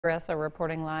Marissa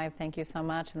reporting live. Thank you so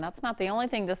much. And that's not the only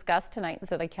thing discussed tonight in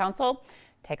City Council.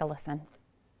 Take a listen.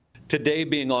 Today,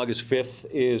 being August 5th,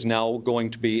 is now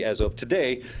going to be, as of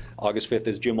today, August 5th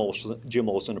is Jim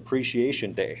Olson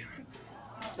Appreciation Day.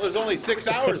 Well, there's only 6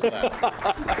 hours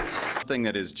left. Thing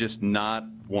that is just not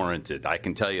warranted. I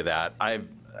can tell you that.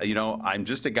 I'm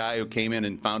just a guy who came in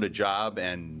and found a job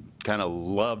and kind of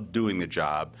loved doing the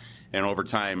job, and over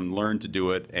time learned to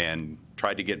do it and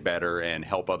tried to get better and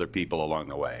help other people along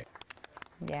the way.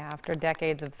 Yeah, after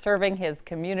decades of serving his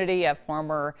community, a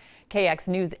former KX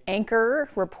News anchor,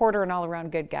 reporter, and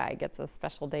all-around good guy gets a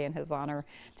special day in his honor.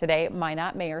 Today,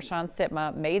 Minot Mayor Sean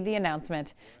Sitma made the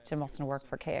announcement. Jim Olson worked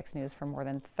for KX News for more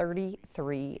than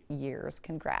 33 years.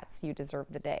 Congrats, you deserve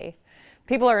the day.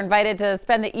 People are invited to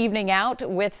spend the evening out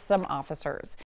with some officers.